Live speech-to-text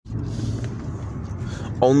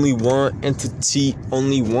Only one entity,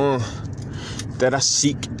 only one that I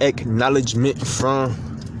seek acknowledgement from.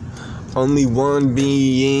 Only one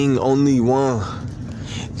being, only one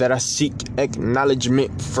that I seek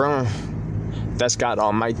acknowledgement from. That's God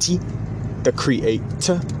Almighty, the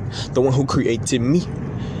Creator, the one who created me.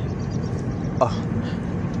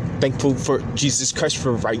 Thankful for Jesus Christ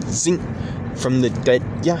for rising from the dead,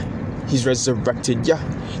 yeah. He's resurrected, yeah.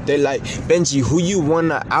 They like, Benji, who you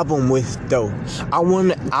want an album with, though? I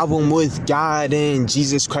want an album with God and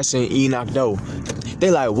Jesus Christ and Enoch, though.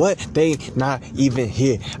 They like, what? They not even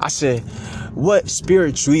here. I said, what?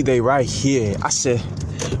 Spiritually, they right here. I said,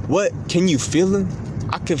 what? Can you feel them?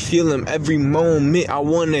 I can feel them every moment. I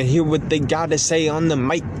want to hear what they got to say on the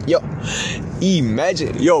mic. Yo,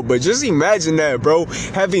 but just imagine that, bro.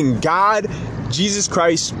 Having God, Jesus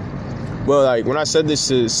Christ. Well, like, when I said this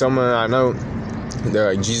to someone I know,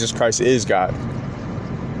 they're like, Jesus Christ is God.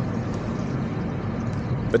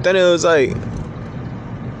 But then it was like,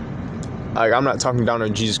 I'm not talking down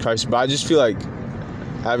on Jesus Christ, but I just feel like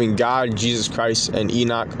having God, Jesus Christ, and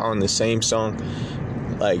Enoch on the same song,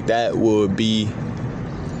 like, that would be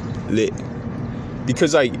lit.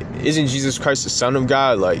 Because, like, isn't Jesus Christ the Son of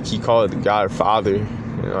God? Like, he called God Father,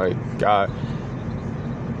 you know, like, God.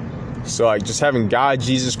 So, like, just having God,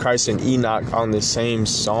 Jesus Christ, and Enoch on the same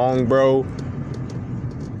song, bro,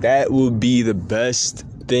 that would be the best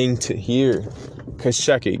thing to hear. Because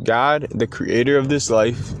check it, God, the creator of this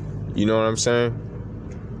life, you know what I'm saying?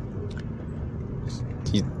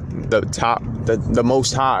 He's the top, the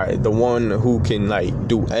most high, the one who can, like,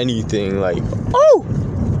 do anything, like,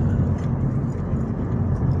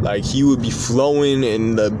 like, he would be flowing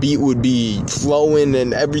and the beat would be flowing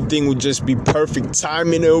and everything would just be perfect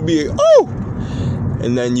timing. It would be like,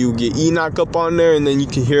 and then you get Enoch up on there, and then you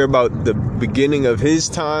can hear about the beginning of his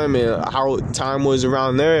time and how time was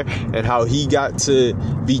around there and how he got to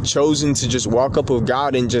be chosen to just walk up with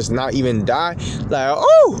God and just not even die. Like,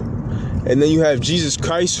 and then you have Jesus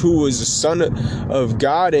Christ, who was the Son of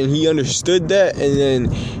God, and he understood that, and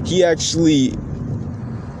then he actually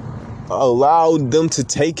allowed them to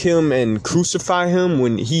take him and crucify him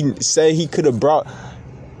when he said he could have brought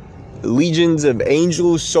legions of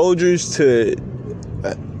angels, soldiers to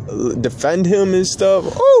defend him and stuff.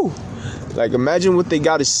 Like, imagine what they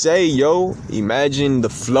gotta say, yo. Imagine the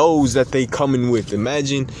flows that they coming with.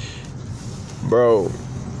 Imagine, bro.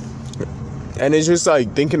 And it's just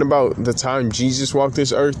like thinking about the time Jesus walked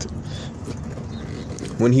this earth,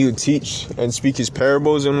 when he would teach and speak his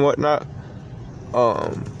parables and whatnot.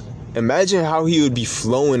 Imagine how he would be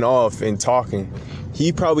flowing off and talking.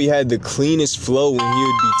 He probably had the cleanest flow when he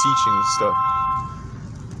would be teaching and stuff.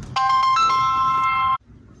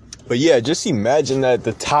 But yeah, just imagine that,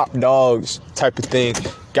 the top dogs type of thing.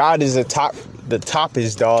 God is the top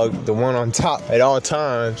is dog, the one on top at all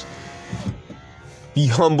times. Be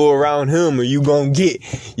humble around him or you gonna get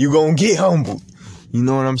humbled. You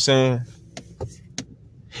know what I'm saying?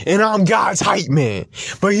 And I'm God's hype man.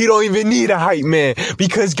 But he don't even need a hype man,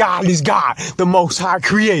 because God is God, the most high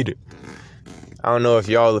creator. I don't know if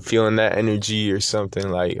y'all are feeling that energy or something.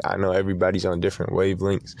 Like, I know everybody's on different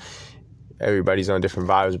wavelengths. Everybody's on different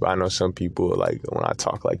vibes, but I know some people like when I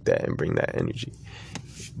talk like that and bring that energy.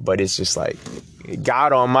 But it's just like,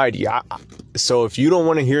 God Almighty. So if you don't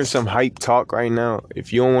want to hear some hype talk right now,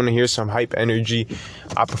 if you don't want to hear some hype energy,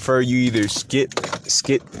 I prefer you either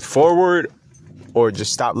skip forward or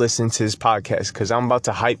just stop listening to his podcast, because I'm about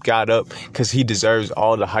to hype God up, because he deserves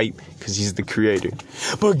all the hype, because he's the creator.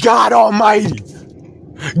 But God Almighty,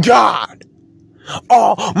 God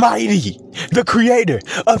Almighty, the creator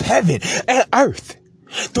of heaven and earth,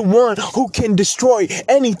 the one who can destroy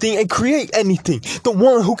anything and create anything, the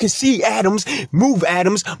one who can see atoms, move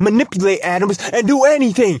atoms, manipulate atoms, and do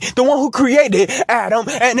anything, the one who created Adam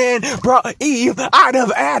and then brought Eve out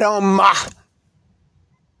of Adam.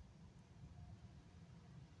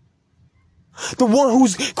 The one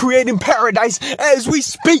who's creating paradise as we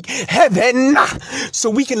speak, heaven,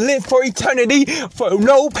 so we can live for eternity, for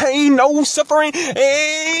no pain, no suffering,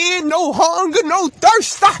 and no hunger, no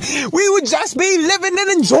thirst. We would just be living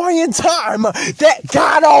and enjoying time. That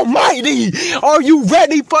God Almighty, are you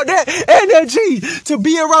ready for that energy? To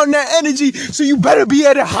be around that energy, so you better be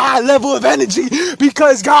at a high level of energy,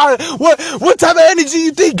 because God, what type of energy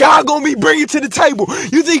you think God gonna be bringing to the table?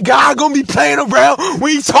 You think God gonna be playing around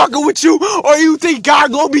when he's talking with you? Or you think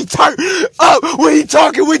God gonna be turned up when he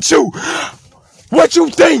talking with you? What you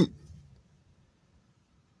think?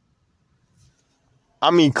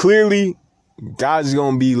 I mean, clearly, God's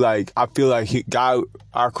gonna be like, I feel like God,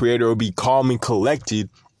 our creator, will be calm and collected.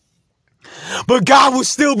 But God will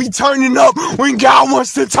still be turning up when God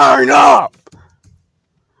wants to turn up.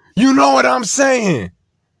 You know what I'm saying?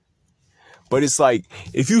 But it's like,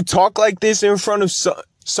 if you talk like this in front of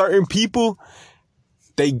certain people,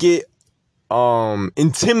 they get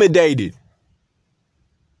intimidated.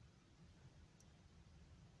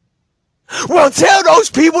 Well, tell those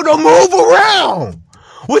people to move around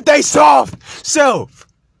with their soft self.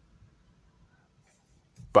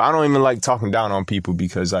 But I don't even like talking down on people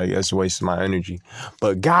because that's a waste of my energy.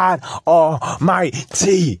 But God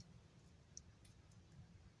Almighty,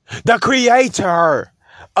 the creator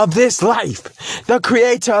of this life, the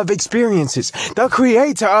creator of experiences, the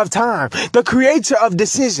creator of time, the creator of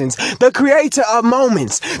decisions, the creator of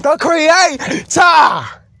moments, the creator.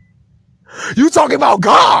 You talking about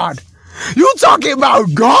God? You talking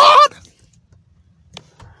about God?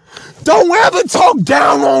 Don't ever talk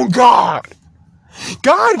down on God.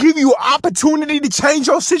 God give you opportunity to change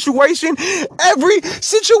your situation, every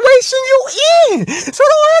situation you in. So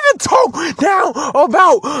don't ever talk down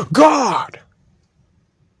about God.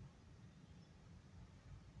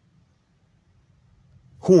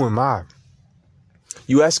 Who am I?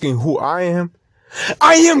 You asking who I am?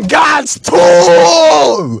 I am God's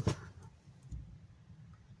tool.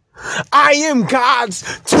 I am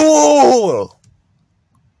God's tool.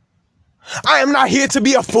 I am not here to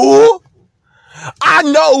be a fool. I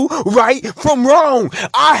know right from wrong.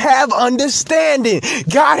 I have understanding.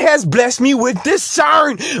 God has blessed me with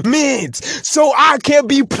discernment. So I can't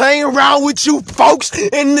be playing around with you folks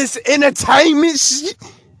in this entertainment shit.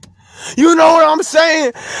 You know what I'm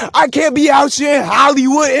saying? I can't be out here in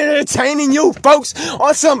Hollywood entertaining you folks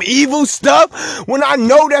on some evil stuff when I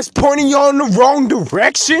know that's pointing you in the wrong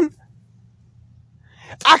direction.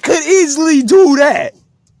 I could easily do that.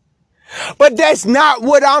 But that's not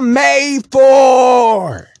what I'm made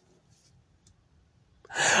for.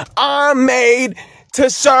 I'm made to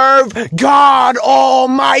serve God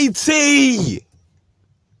Almighty.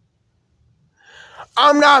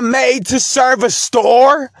 I'm not made to serve a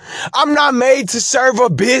store. I'm not made to serve a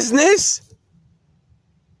business.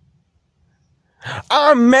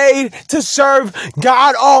 I'm made to serve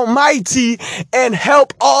God Almighty and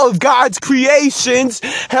help all of God's creations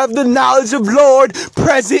have the knowledge of Lord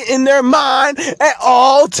present in their mind at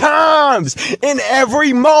all times, in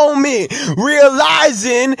every moment,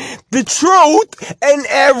 realizing the truth in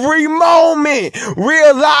every moment,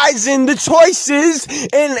 realizing the choices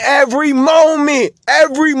in every moment.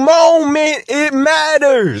 Every moment it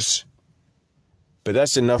matters. But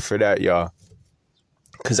that's enough for that, y'all.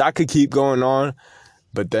 Cause I could keep going on,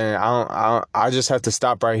 but then I just have to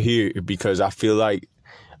stop right here because I feel like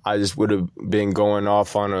I just would have been going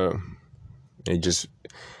off on it just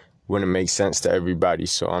wouldn't make sense to everybody.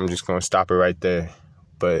 So I'm just gonna stop it right there.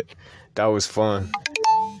 But that was fun.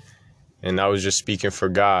 And I was just speaking for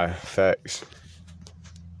God. Facts.